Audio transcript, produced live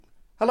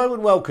Hello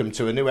and welcome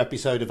to a new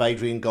episode of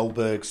Adrian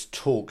Goldberg's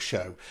Talk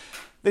Show.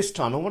 This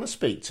time I want to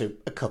speak to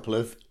a couple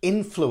of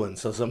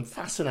influencers. I'm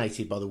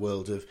fascinated by the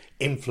world of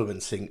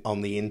influencing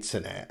on the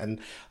internet, and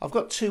I've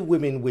got two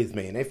women with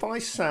me, and if I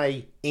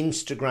say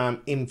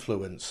Instagram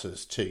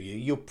influencers to you,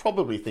 you're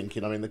probably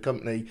thinking I'm in the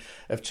company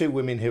of two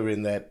women who are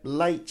in their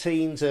late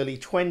teens, early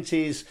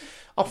 20s,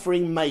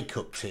 offering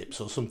makeup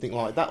tips or something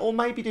like that, or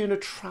maybe doing a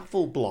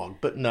travel blog.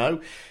 But no,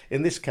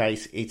 in this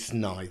case, it's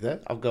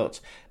neither. I've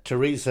got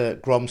Teresa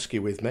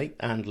Gromsky with me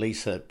and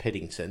Lisa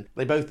Piddington.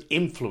 They both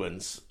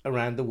influence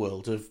around the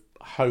world of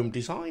home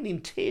design,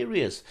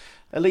 interiors.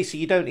 Lisa,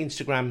 you don't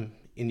Instagram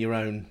in your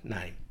own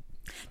name?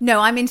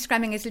 No, I'm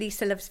Instagramming as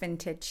Lisa Loves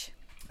Vintage.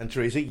 And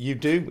Teresa, you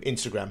do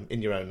Instagram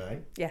in your own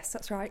name? Yes,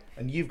 that's right.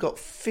 And you've got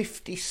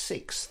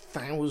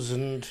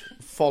 56,000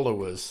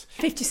 followers.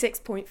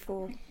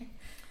 56.4.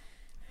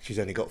 She's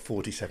only got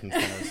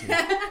 47,000.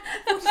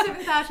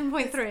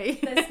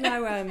 47,000.3. There's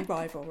no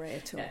rivalry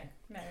at all.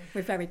 No.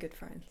 We're very good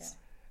friends. Yeah.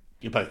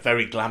 You're both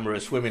very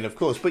glamorous women, of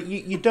course, but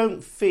you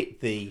don't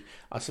fit the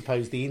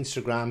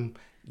Instagram,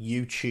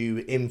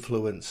 YouTube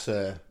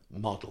influencer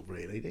model,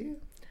 really, do you?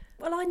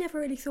 Well, I never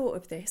really thought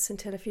of this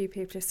until a few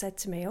people have said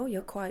to me, oh,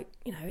 you're quite,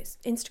 it's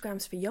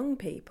Instagram's for young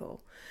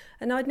people.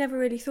 And I'd never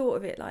really thought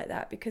of it like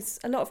that because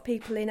a lot of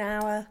people in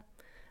our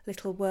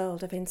little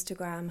world of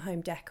Instagram home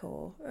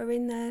decor are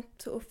in their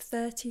sort of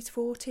 30s,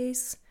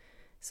 40s.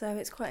 So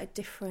it's quite a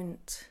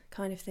different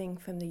kind of thing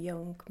from the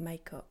young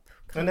makeup.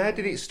 And how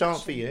did it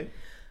start for you?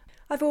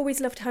 I've always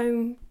loved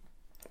home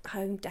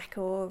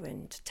decor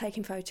and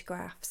taking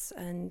photographs,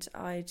 and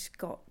I'd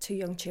got two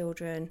young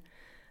children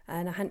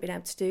and I hadn't been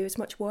able to do as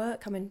much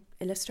work. I'm an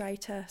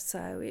illustrator,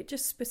 so it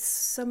just was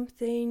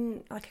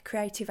something like a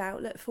creative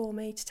outlet for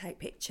me to take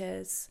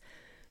pictures,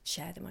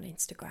 share them on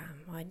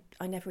Instagram.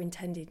 I never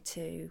intended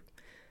to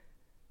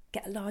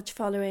get a large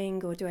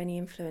following or do any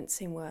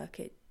influencing work.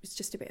 It was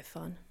just a bit of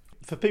fun.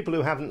 For people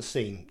who haven't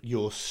seen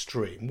your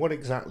stream, what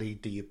exactly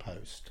do you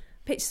post?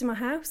 Pictures of my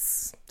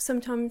house,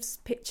 sometimes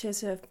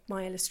pictures of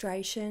my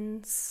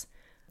illustrations,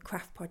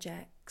 craft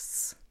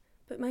projects,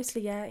 but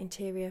mostly,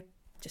 interior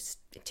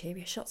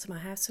shots of my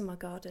house and my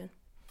garden.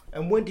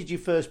 And when did you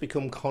first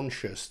become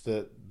conscious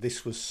that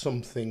this was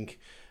something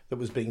that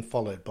was being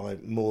followed by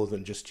more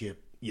than just your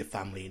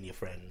family and your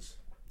friends?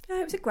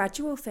 It was a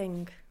gradual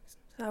thing.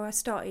 So I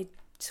started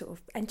sort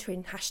of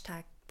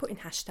putting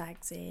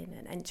hashtags in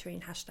and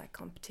entering hashtag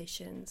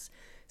competitions,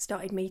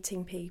 started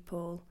meeting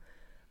people,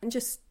 and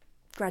just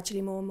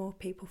gradually more and more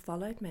people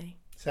followed me.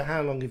 So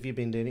how long have you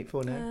been doing it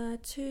for now?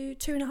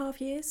 2.5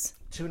 years.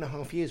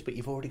 2.5 years, but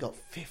you've already got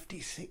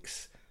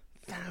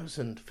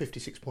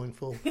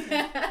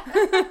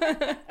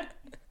 56.4.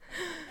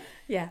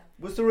 Yeah.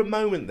 Was there a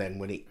moment then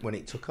when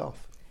it took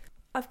off?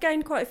 I've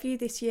gained quite a few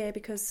this year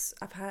because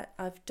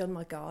I've done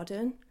my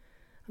garden,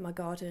 and my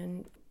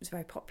garden was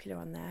very popular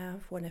on there.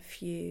 I've won a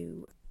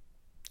few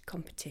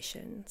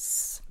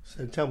competitions.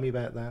 So tell me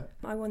about that.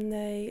 I won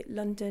the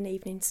London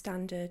Evening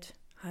Standard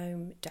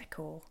Home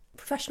Decor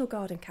Professional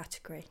Garden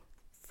category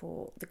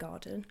for the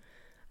garden,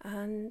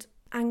 and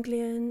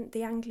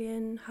the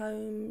Anglian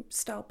Home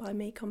Styled by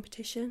Me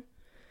competition.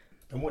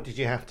 And what did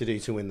you have to do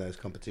to win those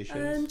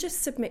competitions?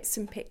 Just submit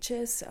some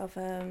pictures of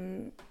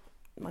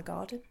my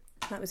garden.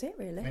 That was it,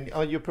 really. And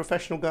are you a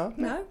professional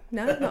gardener?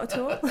 No, not at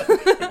all.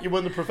 You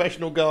won the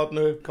professional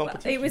gardener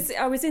competition? Well,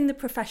 I was in the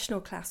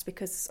professional class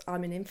because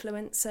I'm an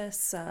influencer,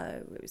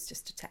 so it was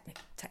just a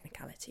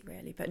technicality,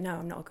 really. But no,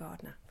 I'm not a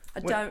gardener. I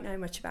don't know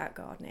much about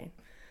gardening.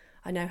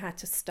 I know how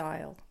to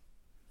style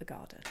a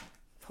garden,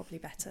 probably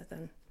better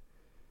than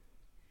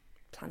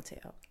plant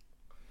it up.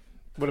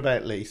 What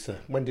about Lisa?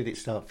 When did it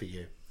start for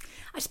you?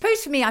 I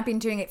suppose for me, I've been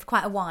doing it for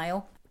quite a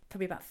while,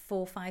 probably about 4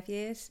 or 5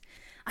 years.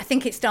 I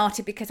think it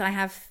started because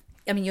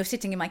you're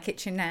sitting in my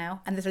kitchen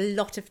now, and there's a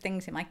lot of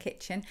things in my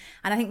kitchen.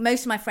 And I think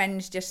most of my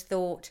friends just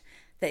thought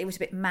that it was a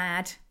bit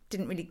mad,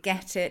 didn't really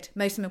get it.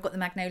 Most of them have got the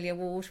magnolia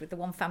walls with the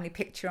one family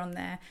picture on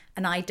there,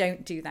 and I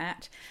don't do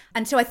that.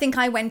 And so I think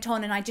I went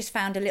on and I just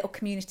found a little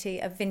community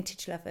of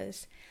vintage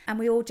lovers. And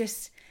we all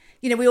just,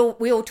 we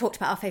all talked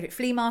about our favourite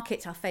flea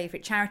markets, our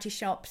favourite charity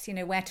shops,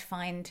 where to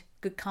find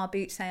good car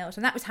boot sales.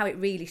 And that was how it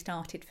really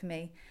started for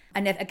me.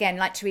 And again,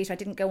 like Teresa, I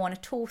didn't go on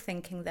at all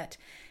thinking that,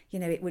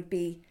 it would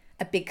be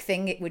a big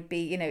thing. It would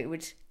be, it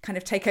would kind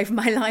of take over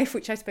my life,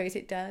 which I suppose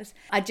it does.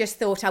 I just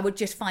thought I would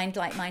just find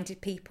like-minded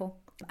people.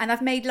 And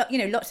I've made,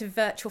 lots of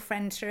virtual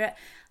friends through it.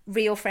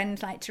 Real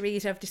friends like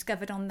Teresa I've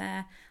discovered on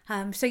there.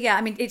 I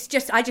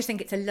just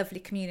think it's a lovely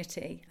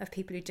community of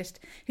people who just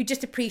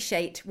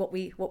appreciate what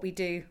we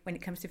do when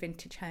it comes to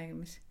vintage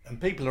homes.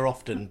 And people are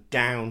often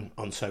down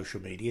on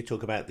social media,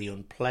 talk about the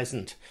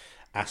unpleasant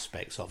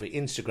aspects of it.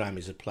 Instagram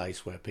is a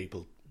place where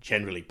people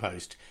generally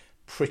post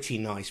pretty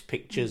nice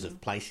pictures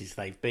of places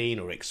they've been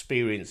or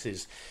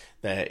experiences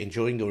they're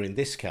enjoying, or in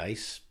this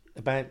case,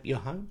 about your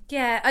home.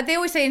 Yeah, they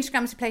always say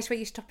Instagram's a place where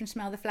you stop and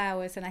smell the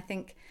flowers, and I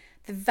think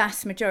the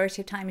vast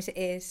majority of times it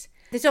is.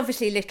 There's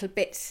obviously little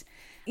bits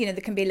You know,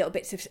 there can be little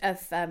bits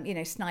of you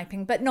know,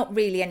 sniping, but not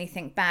really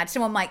anything bad.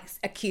 Someone might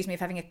accuse me of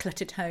having a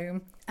cluttered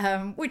home,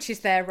 which is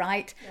their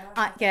right.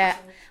 I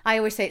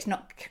always say it's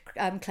not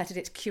cluttered,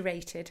 it's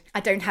curated. I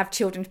don't have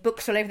children's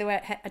books all over the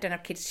way. I don't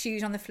have kids'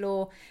 shoes on the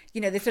floor.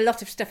 You know, there's a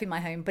lot of stuff in my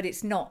home, but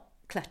it's not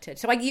cluttered.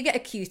 So you get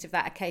accused of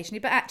that occasionally,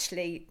 but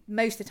actually,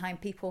 most of the time,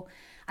 people,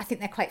 I think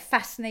they're quite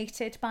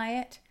fascinated by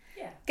it.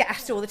 Get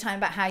asked all the time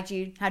about how do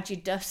you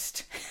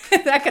dust,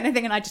 that kind of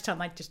thing, and I just tell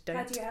them I just don't.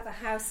 How do you have a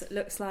house that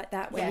looks like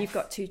that when you've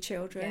got 2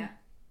 children?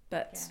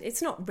 But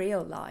it's not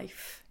real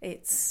life.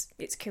 It's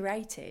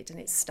curated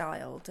and it's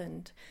styled,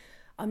 and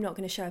I'm not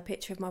going to show a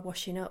picture of my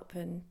washing up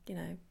and, you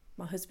know,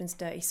 my husband's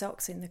dirty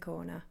socks in the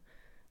corner.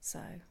 So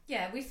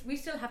we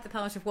still have the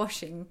part of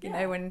washing, you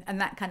know,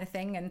 and that kind of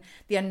thing, and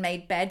the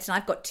unmade beds. And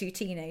I've got 2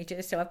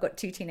 teenagers, so I've got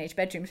 2 teenage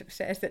bedrooms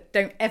upstairs that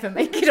don't ever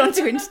make it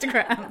onto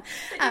Instagram.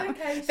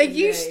 They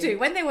used to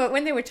when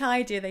they were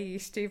tidier. They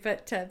used to,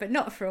 but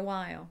not for a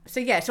while.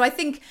 So so I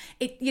think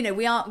it. You know,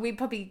 we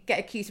probably get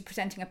accused of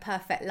presenting a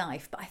perfect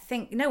life, but I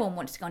think no one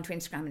wants to go onto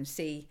Instagram and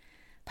see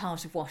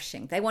part of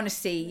washing. They want to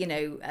see, you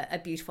know, a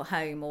beautiful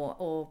home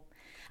or.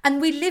 And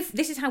we live.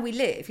 This is how we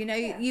live. You know,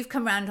 you've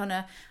come round on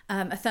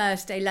a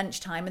Thursday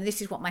lunchtime, and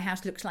this is what my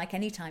house looks like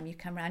anytime you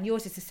come round.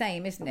 Yours is the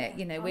same, isn't it?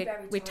 You know,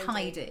 we're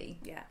tidy.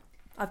 Yeah,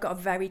 I've got a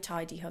very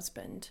tidy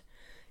husband,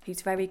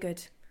 who's very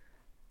good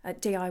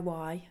at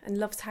DIY and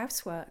loves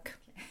housework.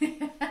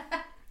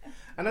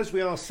 And as we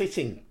are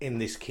sitting in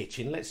this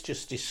kitchen, let's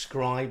just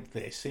describe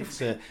this.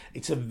 It's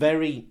a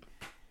very,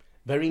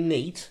 very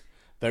neat,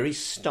 very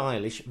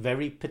stylish,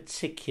 very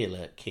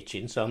particular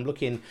kitchen. So I'm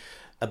looking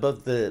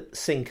above the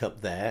sink up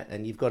there,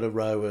 and you've got a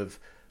row of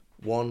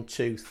 1,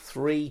 2,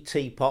 3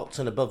 teapots,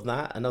 and above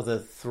that another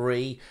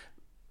 3,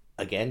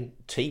 again,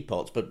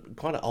 teapots, but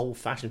quite an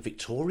old-fashioned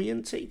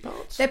Victorian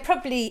teapots. They're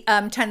probably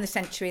turn of the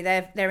century.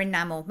 They're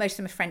enamel. Most of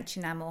them are French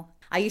enamel.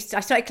 I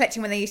started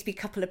collecting when they used to be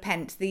a couple of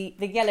pence. The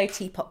yellow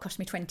teapot cost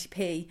me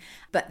 20p,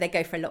 but they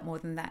go for a lot more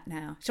than that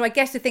now. So I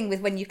guess the thing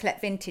with when you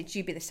collect vintage,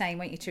 you'd be the same,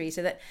 won't you,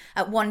 Teresa? That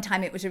at one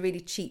time it was a really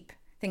cheap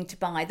thing to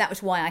buy. That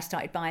was why I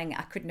started buying it.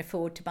 I couldn't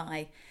afford to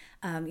buy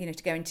you know,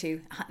 to go into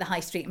the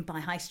high street and buy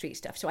high street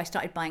stuff. So I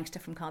started buying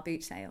stuff from car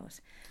boot sales.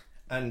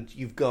 And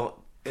you've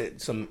got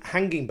some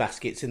hanging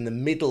baskets in the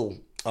middle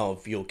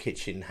of your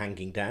kitchen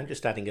hanging down,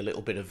 just adding a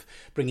little bit of,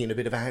 bringing a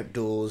bit of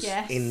outdoors,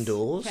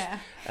 indoors.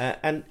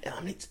 And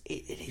I mean,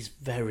 it is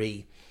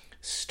very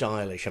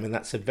stylish. I mean,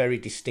 that's a very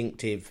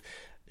distinctive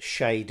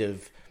shade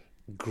of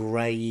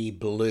grey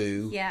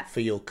blue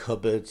for your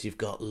cupboards. You've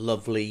got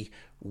lovely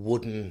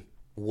wooden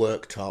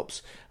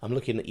worktops. I'm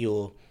looking at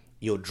your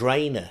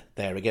drainer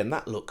there again.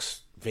 That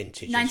looks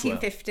vintage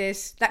 1950s.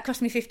 As well. That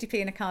cost me 50p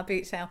in a car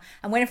boot sale.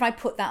 And whenever I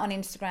put that on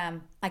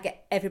Instagram, I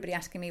get everybody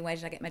asking me, where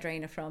did I get my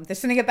drainer from? There's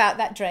something about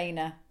that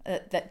drainer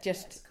that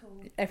just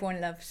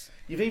everyone loves.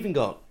 You've even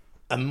got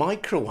a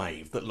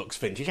microwave that looks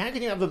vintage. How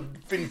can you have a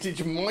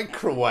vintage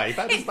microwave?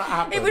 How does that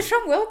happen? It was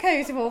from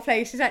Wilko's of all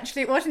places,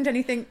 actually. It wasn't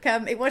anything,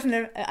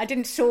 I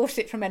didn't source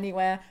it from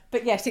anywhere.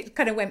 But yes, it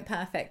kind of went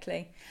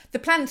perfectly. The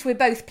plants, we're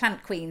both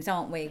plant queens,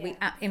 aren't we?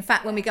 Yeah. In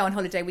fact, when we go on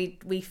holiday,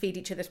 we feed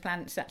each other's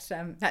plants.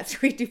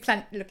 That's we do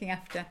plant looking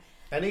after.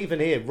 And even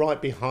here,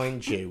 right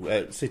behind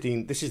you,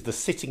 sitting. This is the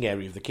sitting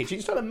area of the kitchen.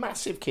 It's not a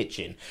massive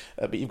kitchen,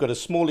 but you've got a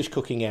smallish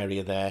cooking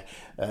area there.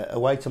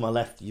 Away to my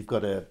left, you've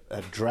got a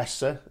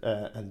dresser,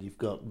 and you've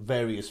got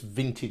various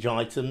vintage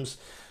items,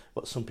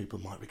 what some people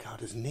might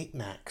regard as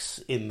knickknacks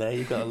in there.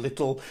 You've got a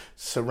little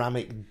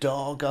ceramic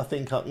dog, I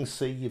think I can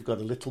see. You've got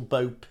a little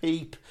Bo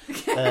Peep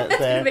there. That's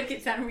going to make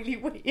it sound really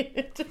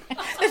weird.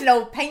 There's an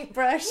old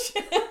paintbrush.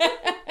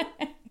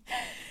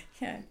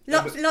 Yeah,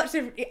 lots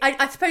of.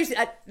 I suppose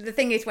the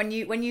thing is when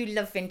you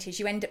love vintage,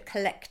 you end up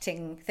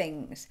collecting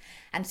things,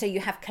 and so you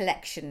have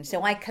collections.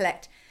 So I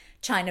collect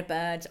china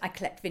birds, I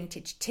collect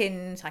vintage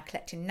tins, I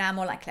collect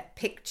enamel, I collect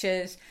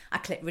pictures, I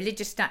collect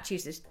religious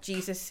statues. There's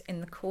Jesus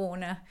in the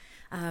corner.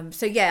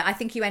 So yeah, I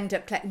think you end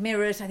up collecting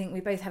mirrors. I think we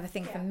both have a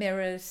thing for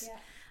mirrors.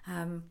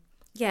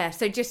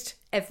 So just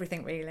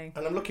everything really.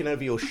 And I'm looking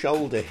over your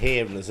shoulder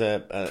here, and there's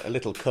a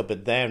little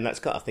cupboard there, and that's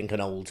got, I think, an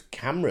old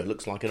camera. It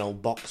looks like an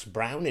old box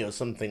brownie or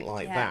something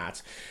like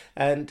that.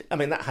 And I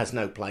mean, that has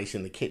no place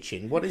in the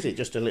kitchen. What is it?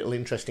 Just a little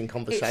interesting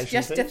conversation?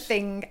 It's just a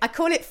thing. I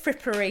call it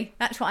frippery.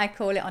 That's what I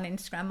call it on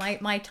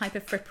Instagram. My type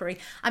of frippery.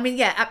 I mean,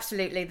 yeah,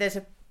 absolutely. There's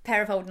a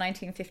pair of old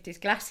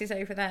 1950s glasses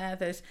over there.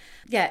 There's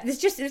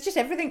just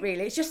everything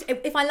really. It's just,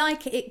 if I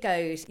like it, it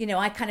goes. You know,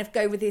 I kind of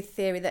go with the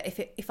theory that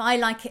if I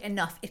like it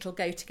enough, it'll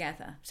go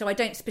together. So I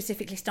don't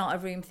specifically start a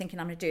room thinking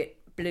I'm going to do it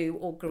blue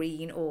or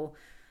green or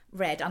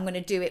red. I'm going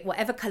to do it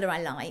whatever colour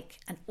I like,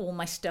 and all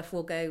my stuff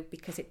will go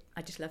because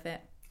I just love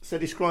it. So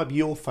describe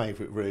your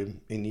favourite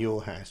room in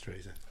your house,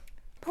 Teresa.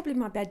 Probably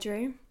my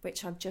bedroom,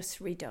 which I've just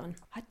redone.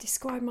 I'd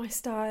describe my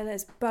style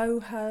as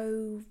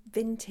boho,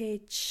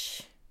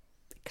 vintage,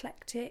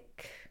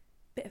 eclectic,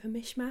 bit of a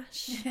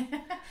mishmash.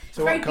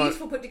 So very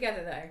beautiful put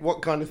together though.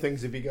 What kind of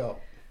things have you got?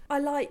 I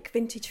like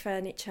vintage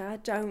furniture.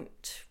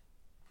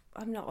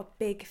 I'm not a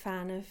big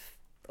fan of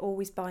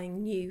always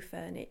buying new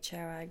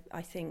furniture.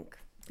 I think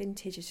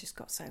vintage has just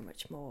got so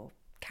much more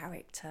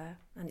character,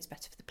 and it's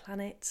better for the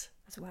planet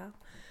as well.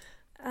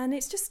 And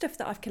it's just stuff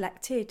that I've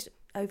collected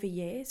over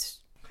years.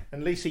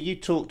 And Lisa, you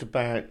talked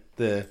about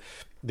the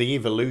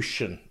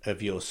evolution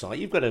of your site.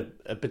 You've got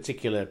a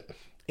particular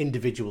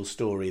individual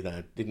story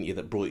there, didn't you,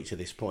 that brought you to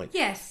this point?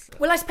 Yes.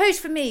 Well, I suppose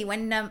for me,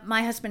 when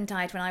my husband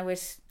died when I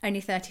was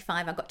only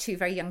 35, I got 2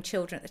 very young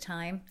children at the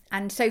time.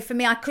 And so for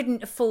me, I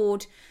couldn't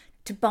afford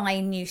to buy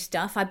new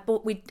stuff.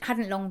 We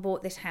hadn't long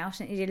bought this house,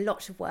 and it needed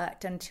lots of work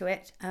done to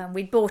it.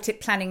 We'd bought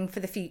it planning for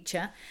the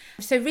future.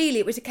 So really,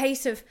 it was a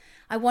case of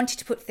I wanted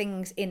to put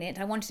things in it.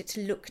 I wanted it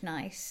to look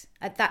nice.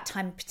 At that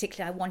time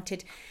particularly,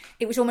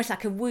 it was almost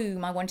like a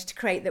womb I wanted to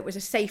create that was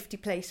a safety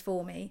place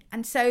for me.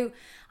 And so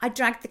I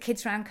dragged the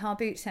kids around Car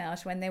Boots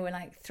House when they were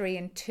like 3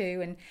 and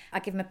 2, and I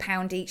give them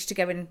 £1 each to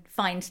go and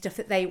find stuff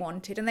that they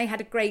wanted. And they had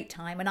a great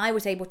time, and I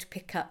was able to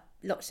pick up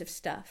lots of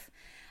stuff.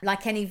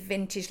 Like any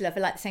vintage lover,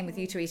 like the same with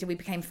you, Teresa, we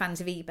became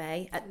fans of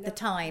eBay. At the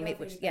time, it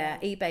was,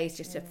 eBay is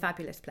just a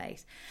fabulous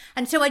place.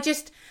 And so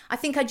I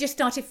think I just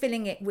started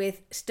filling it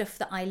with stuff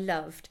that I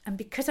loved. And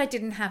because I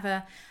didn't have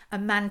a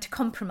man to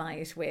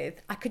compromise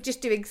with, I could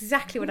just do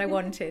exactly what I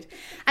wanted.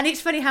 And it's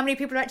funny how many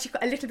people are actually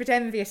a little bit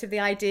envious of the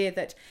idea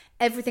that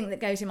everything that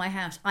goes in my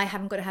house, I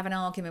haven't got to have an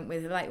argument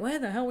with. Like, where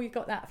the hell you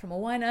got that from?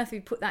 Or why on earth have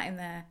you put that in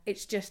there?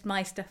 It's just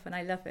my stuff and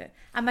I love it.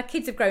 And my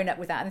kids have grown up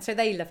with that, and so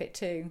they love it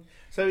too.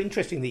 So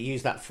interesting that you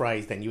used that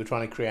phrase then. You were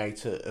trying to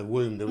create a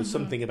womb. There was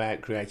something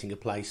about creating a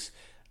place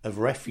of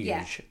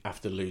refuge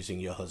after losing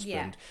your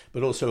husband,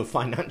 but also a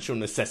financial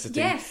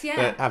necessity. Yes, yeah.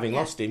 That having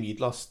lost him, you'd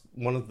lost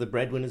one of the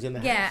breadwinners in the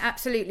house. Yeah,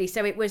 absolutely.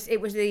 So it was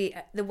the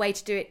way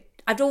to do it.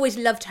 I'd always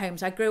loved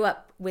homes. I grew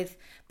up with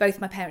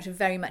both my parents were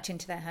very much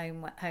into their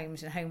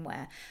homes and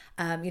homeware.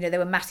 They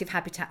were massive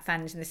Habitat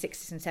fans in the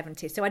 60s and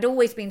 70s. So I'd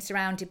always been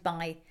surrounded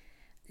by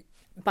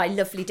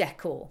lovely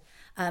decor.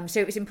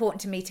 So it was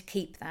important to me to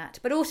keep that.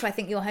 But also I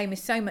think your home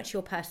is so much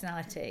your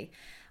personality.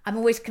 I'm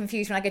always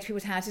confused when I go to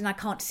people's houses and I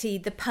can't see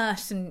the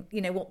person,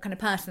 what kind of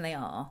person they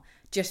are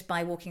just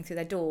by walking through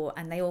their door,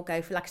 and they all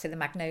go for, like I said, the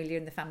magnolia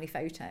and the family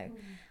photo.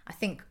 I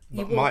think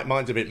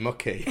mine's a bit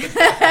mucky.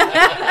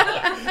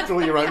 Draw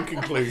your own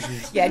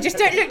conclusions. Yeah, just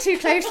don't look too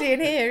closely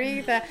in here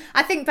either.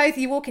 I think both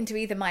you walk into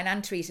either mine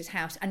and Teresa's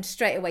house, and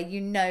straight away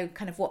you know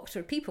kind of what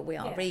sort of people we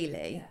are,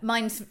 really. Yeah.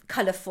 Mine's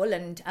colourful,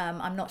 and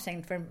I'm not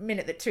saying for a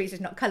minute that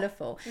Teresa's not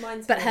colourful.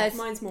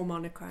 Mine's more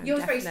monochrome.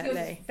 Yours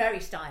very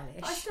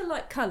stylish. I still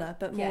like colour,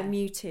 but more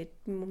muted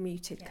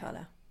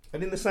colour.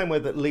 And in the same way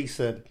that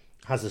Lisa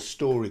has a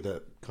story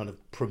that kind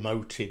of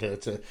promoted her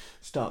to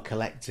start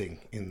collecting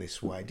in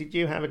this way, did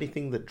you have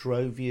anything that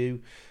drove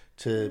you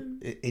to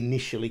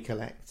initially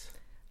collect?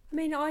 I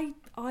mean,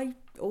 I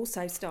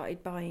also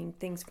started buying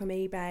things from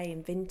eBay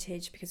and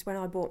vintage, because when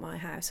I bought my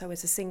house I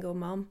was a single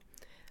mum,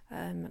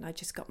 and I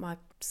just got my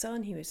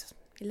son. He was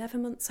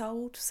 11 months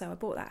old, so I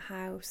bought that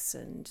house,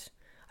 and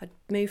I'd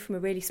moved from a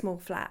really small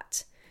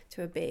flat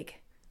to a big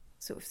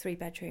sort of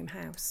 3-bedroom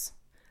house,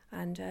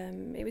 and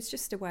it was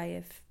just a way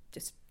of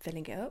just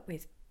filling it up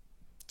with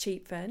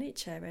cheap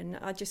furniture. And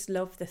I just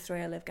love the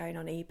thrill of going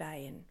on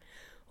eBay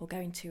or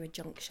going to a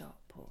junk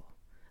shop or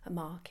a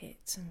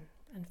market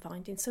and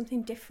finding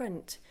something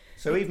different.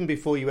 So even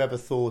before you ever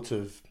thought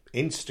of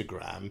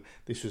Instagram,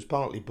 this was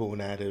partly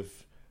born out of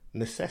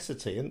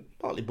necessity and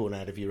partly born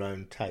out of your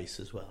own taste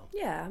as well.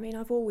 Yeah, I mean,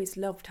 I've always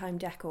loved home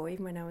decor.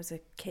 Even when I was a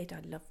kid, I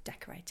loved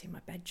decorating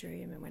my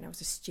bedroom, and when I was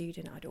a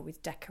student, I'd always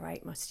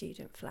decorate my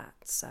student flat.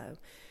 So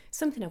it's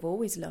something I've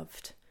always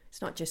loved.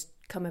 It's not just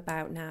come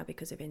about now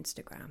because of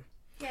Instagram.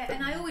 Yeah,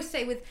 and I always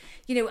say we've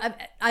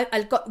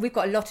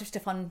got a lot of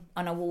stuff on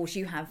our walls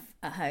you have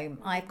at home.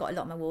 I've got a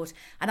lot on my walls.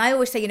 And I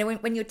always say,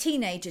 when you're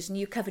teenagers and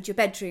you covered your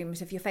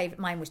bedrooms of your favourite,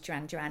 mine was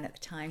Duran Duran at the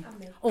time,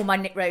 all my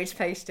Nick Rhodes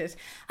posters.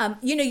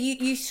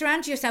 You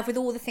surround yourself with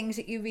all the things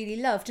that you really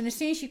loved. And as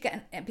soon as you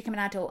become an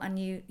adult and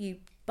you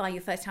buy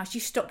your first house, you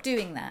stop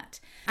doing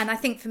that. And I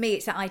think for me,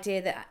 it's that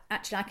idea that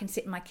actually I can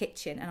sit in my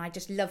kitchen and I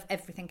just love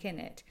everything in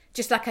it,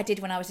 just like I did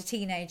when I was a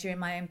teenager in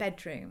my own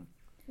bedroom.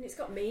 And it's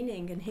got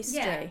meaning and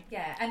history.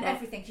 Yeah, and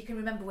everything. You can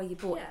remember where you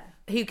bought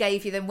it, who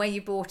gave you them, where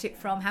you bought it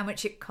from, how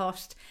much it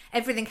cost.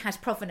 Everything has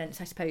provenance,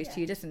 I suppose, to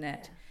you, doesn't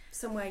it? Yeah.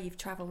 Somewhere you've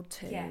travelled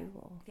to,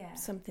 or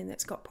something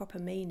that's got proper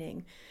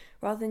meaning,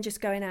 rather than just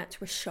going out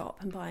to a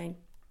shop and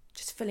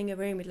just filling a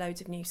room with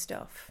loads of new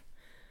stuff.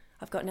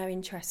 I've got no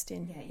interest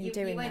in doing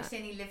that. You won't see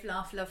any Live,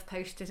 Laugh, Love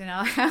posters in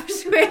our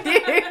house, will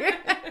you?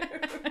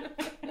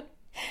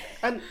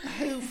 And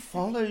who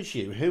follows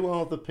you? Who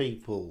are the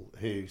people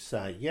who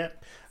say,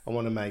 yep, I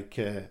want to make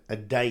a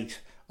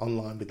date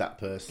online with that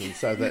person,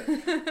 so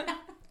that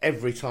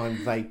every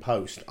time they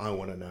post, I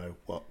want to know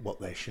what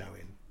they're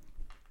showing?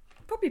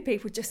 Probably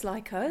people just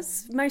like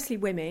us, mostly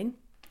women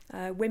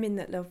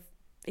that love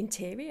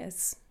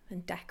interiors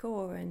and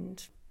decor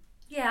and...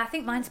 Yeah, I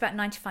think mine's about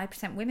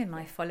 95% women,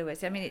 my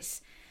followers. I mean,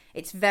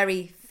 it's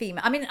very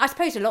female. I mean, I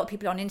suppose a lot of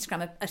people on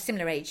Instagram are a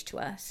similar age to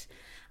us.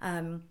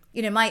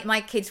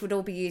 My kids would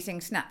all be using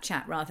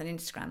Snapchat rather than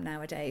Instagram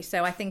nowadays.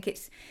 So I think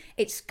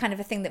it's kind of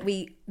a thing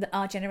that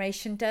our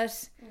generation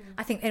does.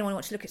 I think anyone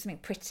wants to look at something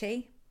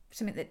pretty,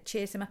 something that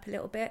cheers them up a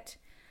little bit.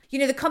 You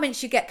know, the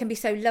comments you get can be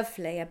so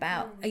lovely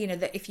about, you know,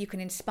 that if you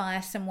can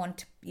inspire someone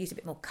to use a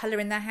bit more colour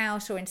in their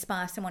house, or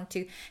inspire someone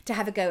to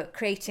have a go at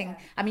creating.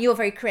 I mean, you're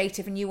very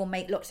creative and you will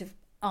make lots of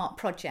art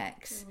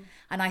projects.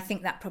 And I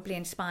think that probably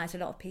inspires a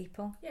lot of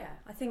people. Yeah,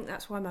 I think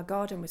that's why my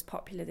garden was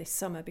popular this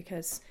summer,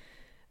 because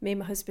me and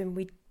my husband,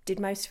 we did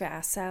most of it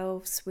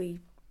ourselves. We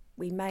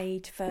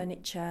made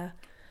furniture,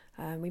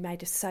 we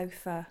made a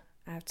sofa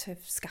out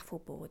of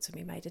scaffold boards, and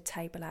we made a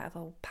table out of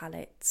old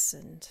pallets,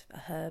 and a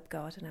herb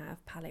garden out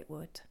of pallet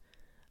wood.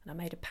 And I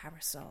made a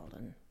parasol,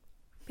 and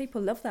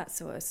people love that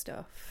sort of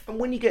stuff. And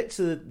when you get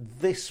to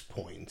this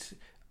point,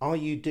 are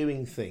you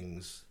doing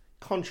things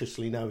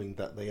consciously knowing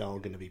that they are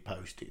going to be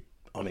posted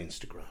on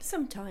Instagram?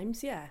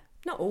 Sometimes, yeah.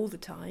 Not all the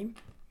time.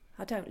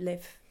 I don't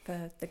live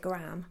for the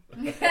gram,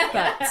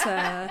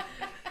 but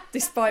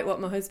despite what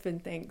my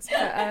husband thinks.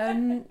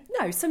 But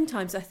no,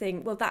 sometimes I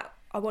think, well, that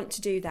I want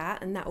to do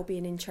that, and that will be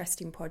an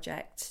interesting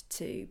project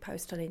to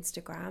post on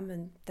Instagram.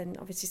 And then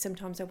obviously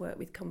sometimes I work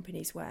with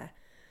companies where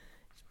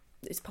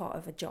it's part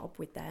of a job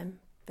with them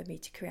for me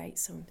to create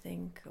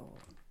something.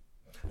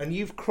 And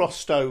you've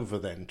crossed over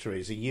then,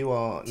 Teresa. You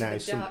are now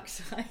the dark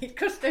side.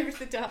 Crossed over to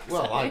the dark side.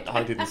 Well,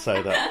 I didn't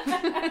say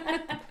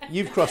that.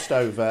 You've crossed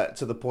over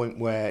to the point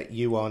where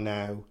you are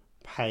now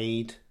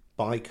paid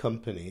by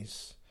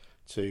companies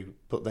to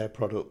put their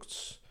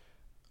products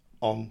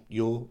on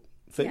your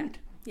feed.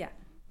 Yeah.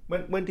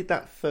 When did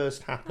that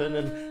first happen,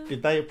 and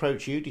did they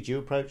approach you? Did you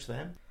approach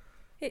them?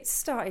 It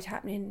started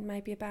happening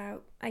maybe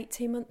about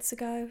 18 months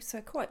ago, so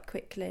quite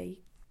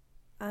quickly.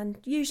 And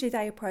usually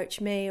they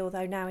approach me,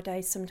 although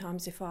nowadays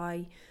sometimes if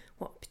I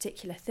want a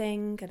particular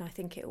thing and I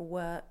think it will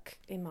work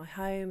in my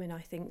home and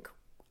I think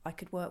I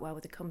could work well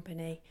with a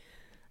company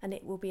and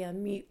it will be a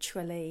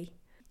mutually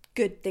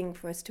good thing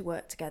for us to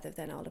work together,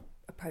 then I'll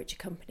approach a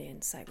company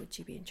and say, would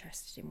you be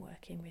interested in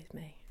working with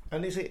me?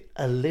 And is it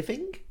a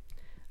living?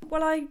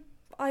 Well,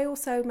 I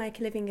also make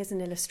a living as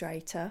an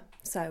illustrator,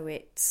 so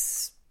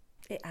it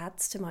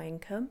adds to my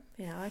income.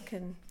 Yeah, I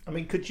can. I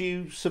mean, could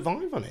you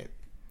survive on it?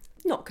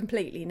 Not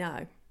completely,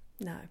 no.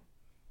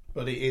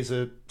 But it is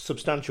a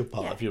substantial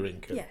part of your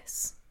income.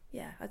 Yes,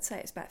 yeah, I'd say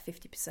it's about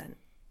 50%.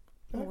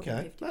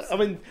 Okay. I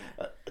mean,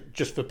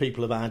 just for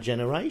people of our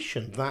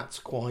generation, that's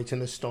quite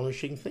an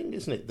astonishing thing,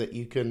 isn't it? That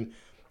you can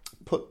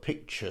put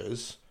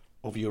pictures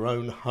of your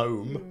own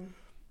home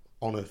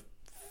on a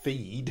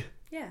feed.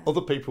 Yeah.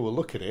 Other people will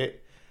look at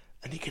it,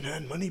 and you can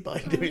earn money by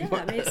doing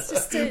that. I mean, it's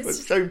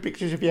just showing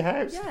pictures of your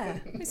house. Yeah,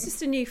 it's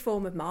just a new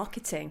form of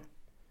marketing,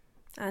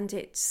 and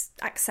it's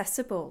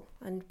accessible,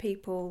 and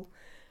people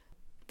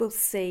will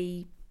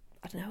see,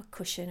 I don't know, a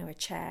cushion or a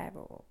chair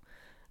or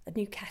a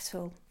new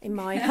kettle in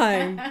my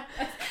home.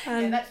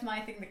 Yeah, that's my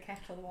thing, the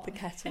kettle one. The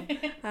kettle.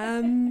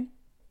 And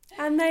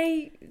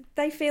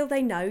they feel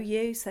they know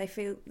you, so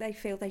they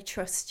feel they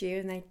trust you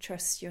and they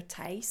trust your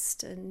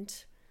taste, and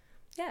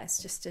yeah,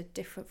 it's just a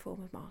different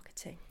form of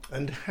marketing.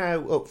 And how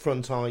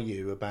upfront are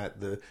you about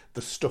the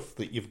stuff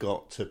that you've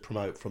got to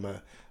promote from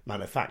a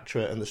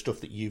manufacturer and the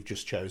stuff that you've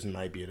just chosen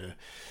maybe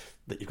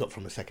that you've got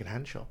from a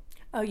second-hand shop?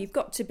 Oh, you've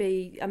got to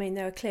be, I mean,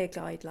 there are clear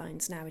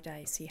guidelines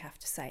nowadays, so you have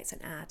to say it's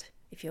an ad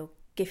if you're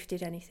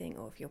gifted anything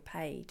or if you're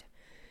paid.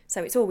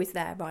 So it's always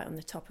there right on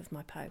the top of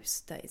my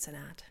post that it's an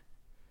ad.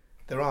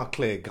 There are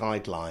clear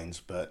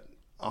guidelines, but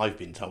I've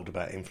been told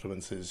about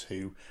influencers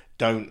who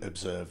don't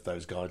observe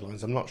those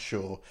guidelines. I'm not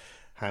sure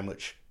how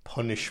much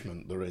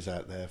punishment there is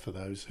out there for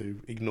those who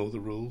ignore the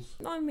rules.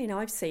 I mean,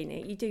 I've seen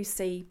it. You do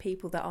see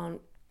people that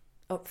aren't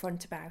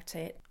upfront about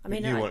it. I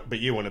mean, but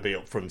you want to be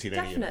upfront in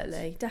any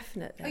event.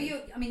 Definitely.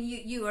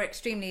 You are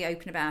extremely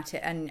open about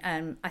it,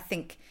 and I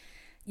think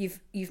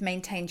you've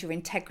maintained your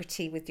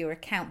integrity with your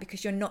account,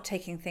 because you're not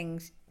taking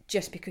things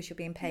just because you're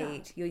being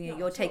paid. No,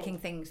 you're taking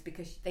things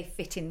because they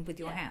fit in with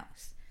your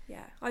house.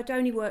 Yeah, I'd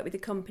only work with a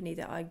company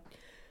that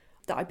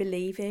I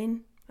believe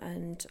in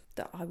and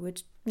that I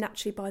would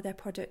naturally buy their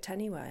product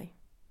anyway.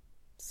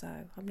 So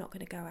I'm not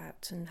going to go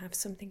out and have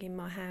something in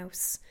my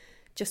house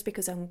just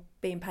because I'm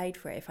being paid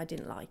for it if I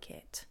didn't like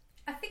it.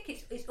 I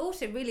think it's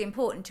also really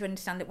important to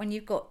understand that when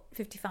you've got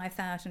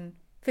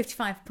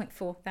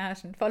 55.4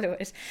 thousand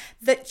followers,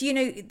 that, you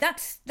know,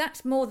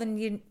 that's more than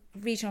your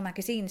regional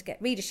magazines get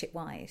readership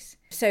wise.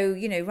 So,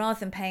 you know, rather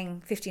than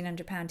paying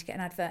 £1,500 to get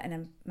an advert in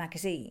a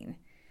magazine,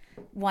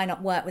 why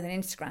not work with an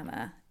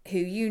Instagrammer who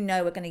you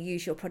know are going to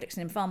use your products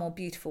in a far more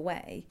beautiful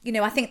way? You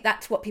know, I think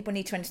that's what people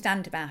need to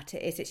understand about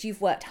it, is it's you've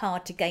worked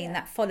hard to gain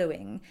that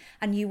following,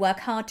 and you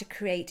work hard to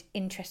create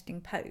interesting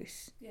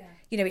posts. Yeah.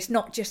 You know, it's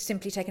not just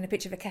simply taking a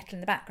picture of a kettle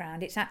in the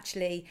background. It's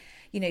actually,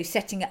 you know,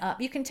 setting it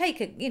up. You can take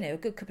a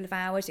good couple of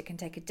hours. It can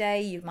take a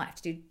day. You might have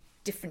to do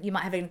different. You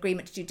might have an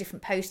agreement to do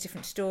different posts,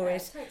 different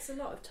stories. Yeah, it takes a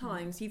lot of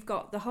time. So you've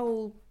got the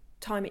whole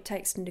time it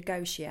takes to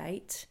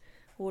negotiate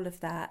all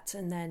of that,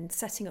 and then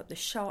setting up the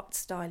shot,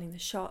 styling the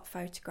shot,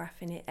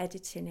 photographing it,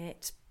 editing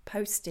it,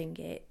 posting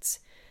it,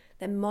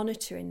 then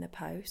monitoring the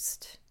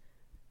post.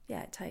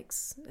 Yeah, it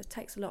takes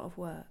a lot of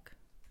work.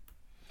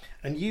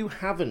 And you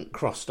haven't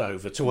crossed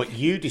over to what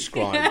you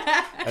described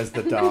as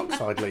the dark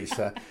side,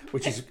 Lisa,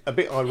 which is a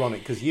bit ironic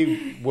because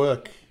you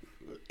work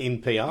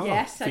in PR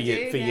Yes,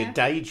 your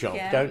day job,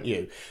 Yeah. don't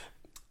you?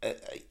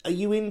 Are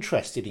you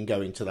interested in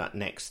going to that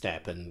next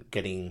step and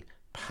getting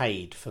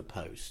paid for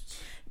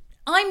posts?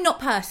 I'm not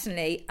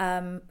personally,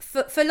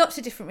 for lots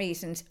of different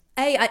reasons.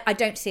 I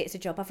don't see it as a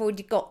job. I've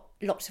already got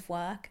lots of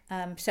work,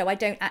 so I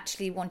don't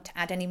actually want to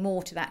add any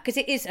more to that because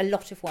it is a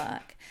lot of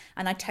work,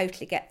 and I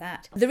totally get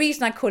that. The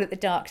reason I call it the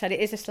dark side,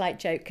 it is a slight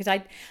joke because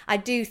I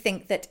do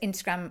think that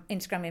Instagram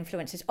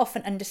influencers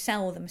often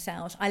undersell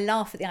themselves. I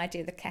laugh at the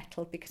idea of the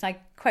kettle because I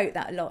quote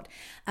that a lot.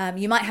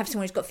 You might have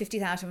someone who's got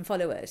 50,000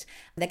 followers,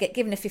 they get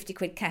given a 50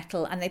 quid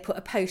kettle and they put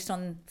a post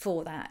on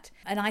for that,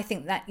 and I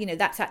think that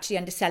that's actually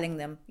underselling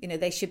them.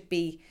 They should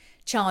be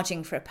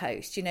charging for a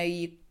post,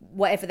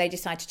 whatever they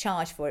decide to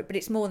charge for it, but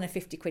it's more than a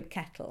 50 quid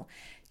kettle.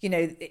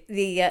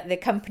 The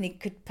company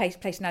could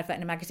place an advert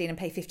in a magazine and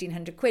pay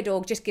 1,500 quid,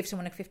 or just give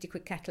someone a 50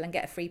 quid kettle and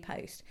get a free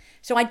post.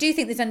 So I do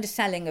think there's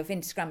underselling of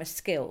Instagram as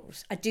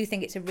skills. I do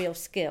think it's a real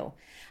skill.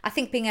 I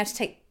think being able to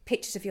take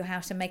pictures of your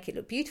house and make it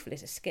look beautiful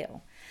is a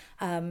skill.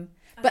 But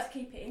to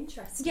keep it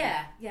interesting.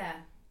 Yeah.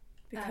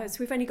 Because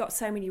we've only got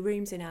so many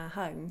rooms in our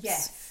homes.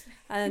 Yes.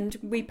 And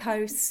we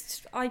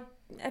post,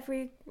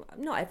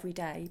 not every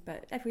day,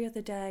 but every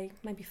other day,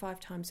 maybe 5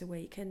 times a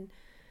week. And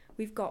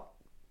we've got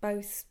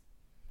both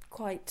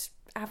quite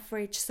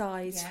average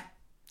sized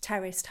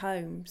terraced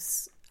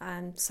homes.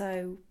 And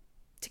so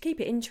to keep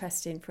it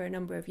interesting for a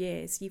number of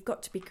years, you've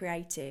got to be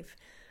creative.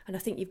 And I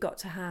think you've got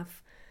to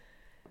have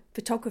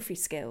photography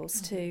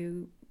skills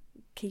to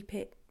keep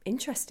it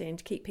interesting,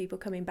 to keep people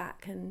coming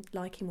back and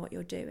liking what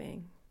you're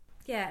doing.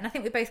 Yeah, and I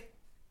think we're both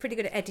pretty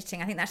good at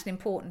editing. I think that's an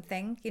important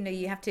thing.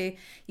 You have to,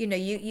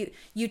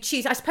 you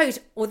choose. I suppose,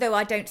 although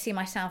I don't see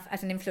myself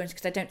as an influencer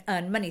because I don't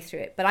earn money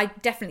through it, but I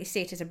definitely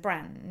see it as a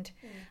brand.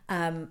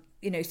 So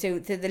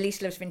the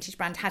Lisa Loves Vintage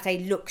brand has a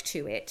look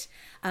to it,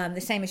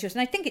 the same as yours.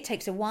 And I think it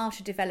takes a while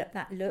to develop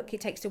that look.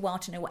 It takes a while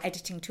to know what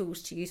editing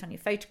tools to use on your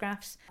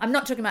photographs. I'm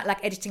not talking about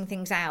like editing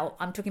things out.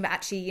 I'm talking about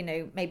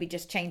actually, maybe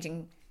just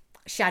changing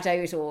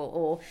shadows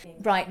or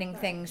brightening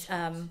things.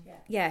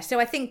 So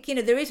I think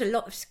there is a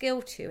lot of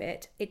skill to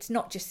it. It's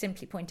not just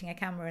simply pointing a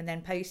camera and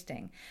then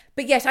posting.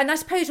 But yes, and I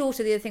suppose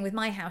also the other thing with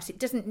my house, it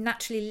doesn't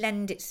naturally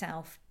lend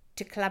itself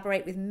to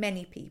collaborate with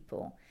many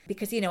people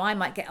because I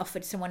might get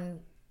offered, someone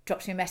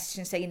drops me a message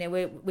and say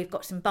we've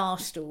got some bar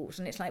stools,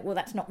 and it's like, well,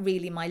 that's not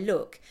really my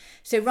look.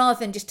 So rather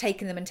than just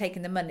taking them and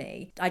taking the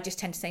money, I just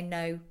tend to say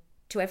no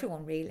to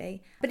everyone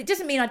really. But it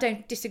doesn't mean I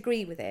don't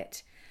disagree with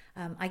it.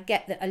 I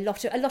get that a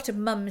lot of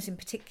mums in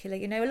particular,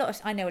 I know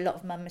a lot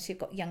of mums who've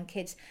got young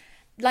kids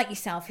like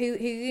yourself who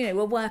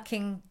are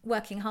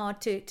working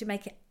hard to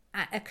make it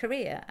a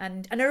career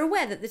and are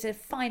aware that there's a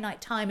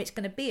finite time it's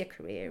going to be a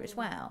career as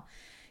well.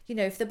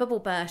 If the bubble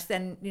bursts,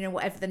 then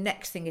whatever the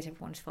next thing is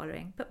everyone's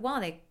following. But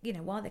while they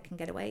can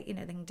get away,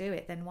 they can do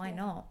it, then why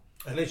not?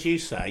 And as you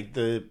say,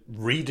 the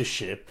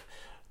readership,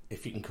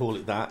 if you can call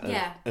it that,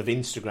 of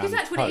Instagram. Because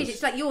that's what it is.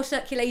 It's like your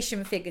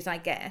circulation figures, I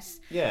guess.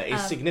 Yeah,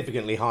 it's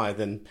significantly higher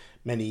than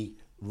many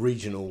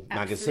regional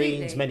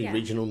magazines, many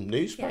regional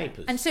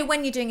newspapers. And so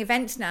when you're doing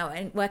events now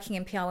and working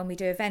in PR, when we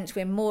do events,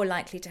 we're more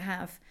likely to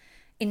have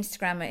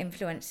Instagrammer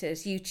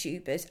influencers,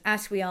 YouTubers,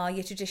 as we are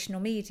your traditional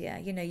media.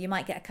 You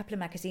might get a couple of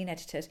magazine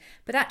editors,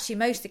 but actually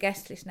most of the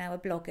guest lists now are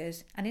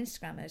bloggers and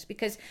Instagrammers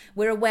because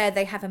we're aware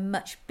they have a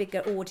much bigger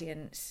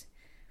audience.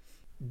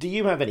 Do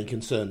you have any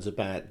concerns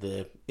about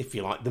the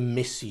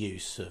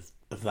misuse of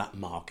that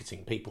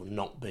marketing, people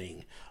not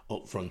being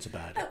upfront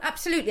about it? Oh,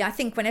 absolutely. I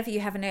think whenever you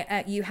have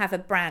you have a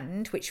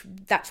brand, which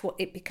that's what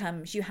it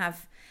becomes, you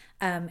have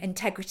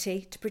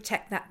integrity to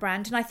protect that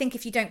brand. And I think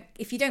if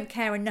you don't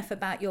care enough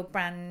about your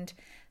brand,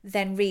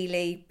 then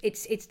really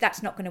it's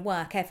that's not going to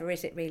work ever,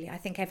 is it really? I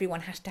think everyone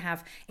has to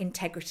have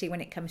integrity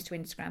when it comes to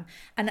Instagram.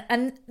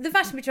 And the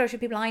vast majority of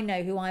people I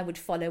know who I would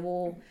follow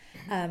or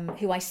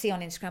who I see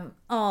on Instagram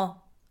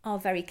are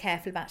very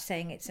careful about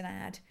saying it's an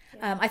ad.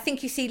 I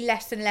think you see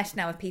less and less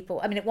now of people.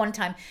 I mean, at one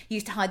time, you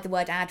used to hide the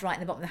word ad right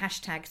in the bottom of the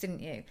hashtags, didn't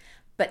you?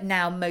 But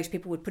now most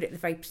people would put it at the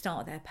very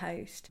start of their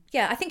post.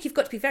 Yeah, I think you've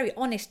got to be very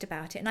honest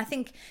about it. And I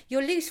think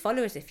you'll lose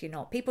followers if you're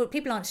not. People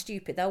aren't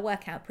stupid. They'll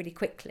work out pretty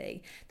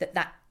quickly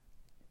that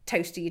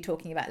toaster you're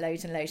talking about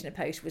loads and loads in a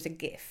post was a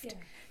gift. Yeah.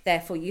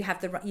 Therefore, you have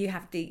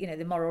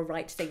the moral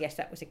right to say, yes,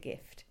 that was a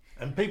gift.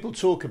 And people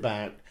talk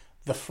about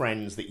the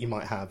friends that you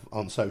might have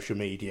on social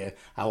media,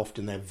 how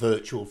often they're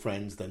virtual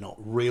friends, they're not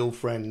real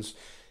friends.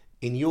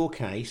 In your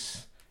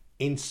case,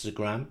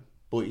 Instagram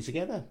brought you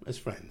together as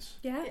friends.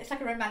 Yeah, it's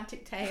like a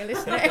romantic tale,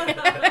 isn't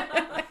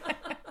it?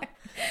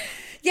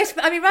 Yes,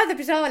 but I mean, rather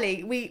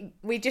bizarrely,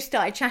 we just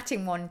started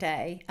chatting one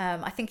day.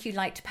 I think you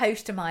liked a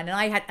post of mine,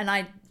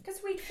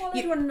 because we'd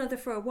followed one another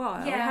for a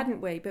while, hadn't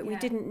we? But we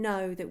didn't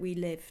know that we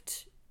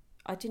lived.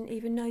 I didn't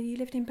even know you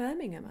lived in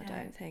Birmingham, I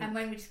don't think. And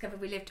when we discovered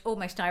we lived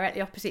almost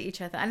directly opposite each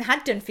other and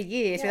had done for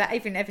years without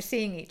even ever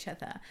seeing each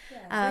other.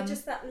 Yeah, we're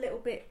just that little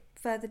bit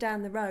further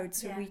down the road,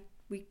 so we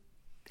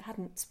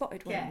hadn't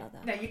spotted one another.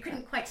 No, you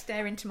couldn't quite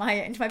stare into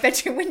my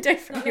bedroom window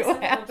from your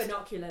house.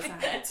 Binoculars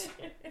out.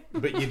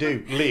 But you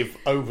do live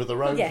over the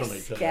road from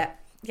each other.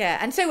 Yeah,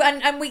 and so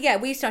and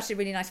we started a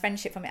really nice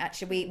friendship from it.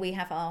 Actually, we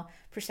have our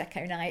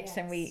prosecco nights,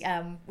 and we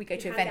go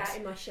to events. Hang out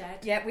in my shed.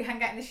 Yeah, we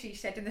hang out in the she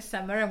shed in the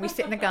summer, and we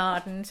sit in the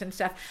gardens and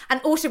stuff.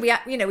 And also,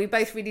 we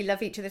both really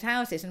love each other's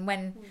houses. And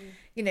when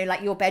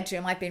like your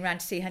bedroom, I've been around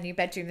to see her new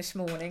bedroom this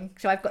morning,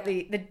 so I've got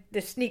the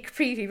sneak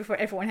preview before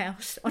everyone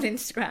else on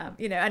Instagram.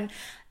 And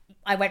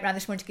I went round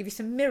this morning to give you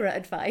some mirror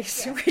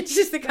advice, which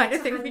is the kind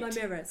of thing we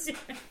do. Mirrors.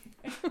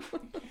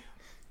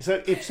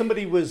 So, if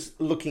somebody was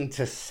looking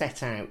to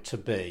set out to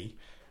be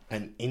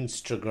an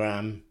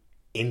Instagram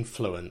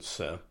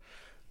influencer,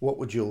 what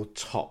would your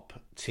top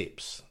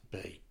tips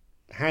be?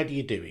 How do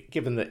you do it,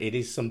 given that it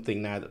is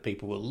something now that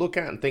people will look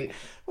at and think,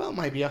 well,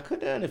 maybe I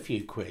could earn a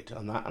few quid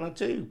on that, and I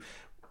do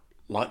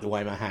like the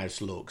way my house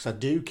looks, I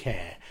do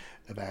care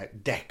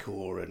about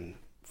decor and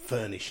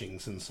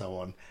furnishings and so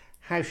on.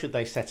 How should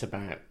they set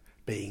about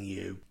being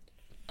you?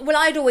 Well,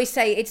 I'd always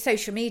say it's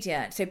social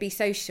media, so be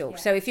social. Yeah.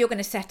 So if you're going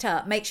to set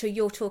up, make sure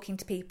you're talking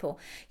to people.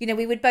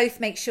 We would both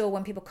make sure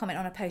when people comment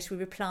on a post, we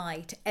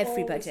reply to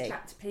everybody. Always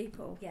chat to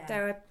people. Yeah.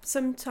 There are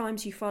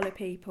sometimes you follow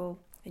people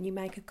and you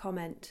make a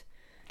comment,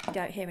 you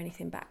don't hear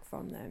anything back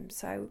from them.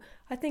 So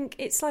I think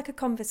it's like a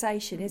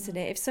conversation, isn't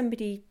it? If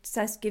somebody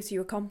gives you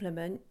a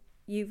compliment,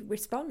 you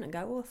respond and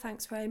go, "Oh,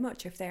 thanks very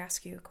much," if they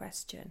ask you a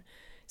question.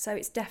 So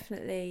it's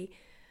definitely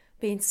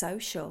being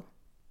social.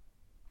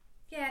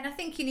 Yeah, and I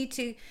think you need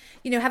to,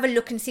 have a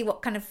look and see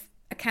what kind of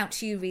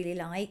accounts you really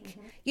like.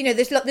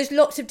 There's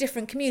lots of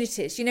different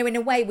communities. In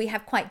a way, we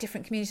have quite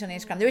different communities on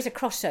Instagram. There is a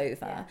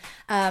crossover,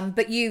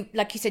 but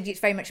like you said, it's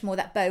very much more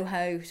that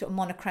boho sort of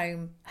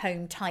monochrome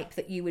home type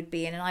that you would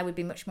be in, and I would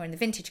be much more in the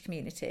vintage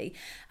community.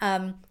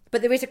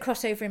 But there is a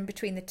crossover in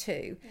between the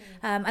two,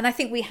 and I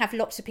think we have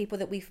lots of people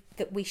that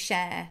we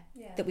share,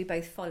 that we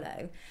both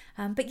follow.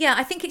 But yeah,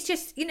 I think it's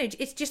just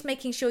it's just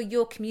making sure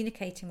you're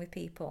communicating with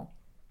people.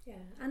 Yeah,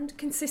 and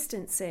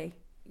consistency.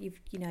 You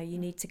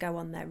need to go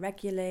on there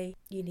regularly.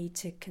 You need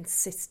to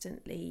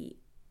consistently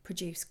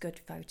produce good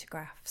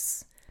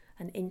photographs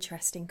and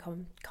interesting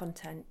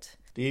content.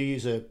 Do you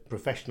use a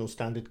professional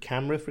standard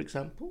camera, for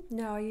example?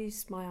 No, I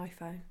use my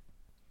iPhone.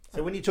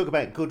 So when you talk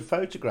about good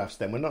photographs,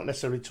 then we're not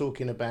necessarily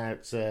talking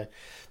about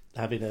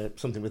having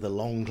something with a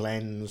long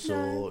lens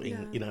or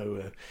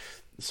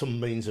some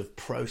means of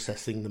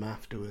processing them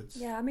afterwards.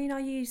 Yeah, I mean,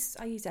 I use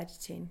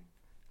editing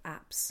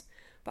apps.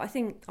 But I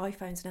think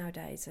iPhones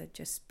nowadays are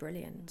just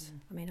brilliant.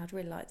 I mean, I'd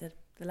really like the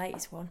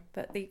latest one.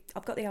 But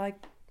I've got the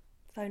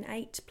iPhone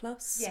 8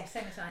 Plus. Yeah,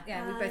 same as that.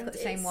 Yeah, we've both got the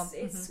same one.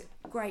 It's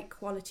great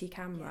quality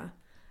camera.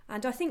 Yeah.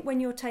 And I think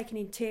when you're taking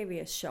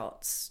interior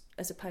shots,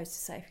 as opposed to,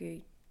 say, if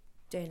you're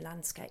doing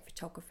landscape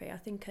photography, I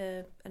think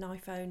an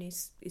iPhone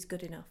is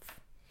good enough.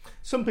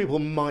 Some people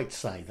might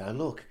say, though,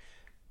 look,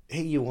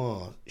 here you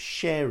are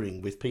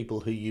sharing with people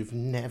who you've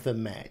never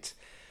met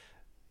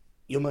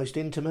your most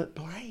intimate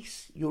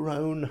place, your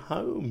own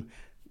home.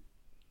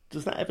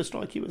 Does that ever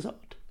strike you as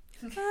odd?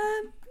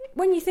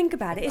 When you think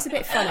about it, it's a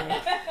bit funny.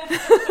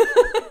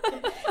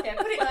 Yeah,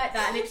 put it like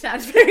that and it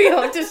sounds very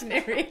odd, doesn't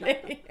it,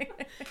 really?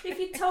 If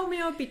you told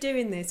me I'd be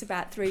doing this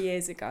about 3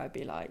 years ago, I'd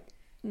be like,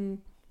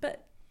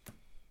 but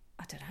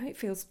I don't know, it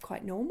feels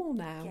quite normal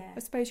now. Yeah. I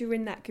suppose you're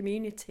in that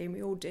community and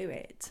we all do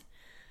it.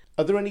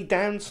 Are there any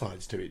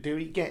downsides to it? Do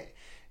we get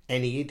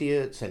any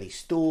idiots, any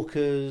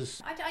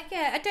stalkers?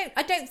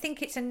 I don't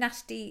think it's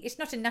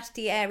not a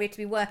nasty area to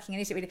be working in,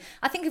 is it really?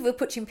 I think if we're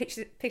putting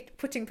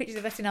pictures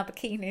of us in our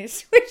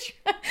bikinis, which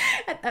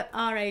at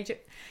our age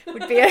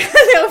would be a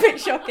little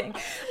bit shocking.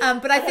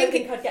 But I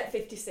think I'd get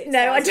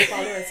 56,000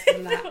 followers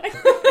from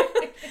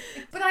that.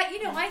 But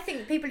I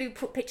think people who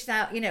put pictures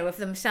out, of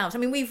themselves. I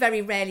mean, we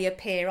very rarely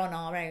appear on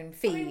our own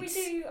feeds. I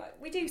mean,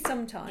 we do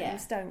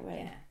sometimes, don't we?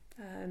 Yeah.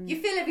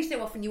 You feel every so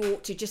often you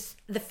ought to just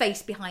the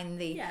face behind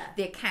the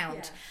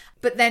account,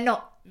 but they're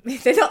not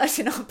us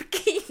in our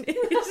bikinis.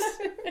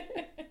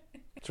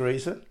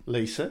 Teresa,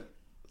 Lisa,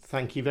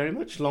 thank you very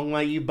much. Long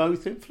may you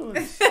both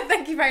influence.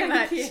 Thank you very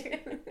much.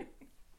 Thank you.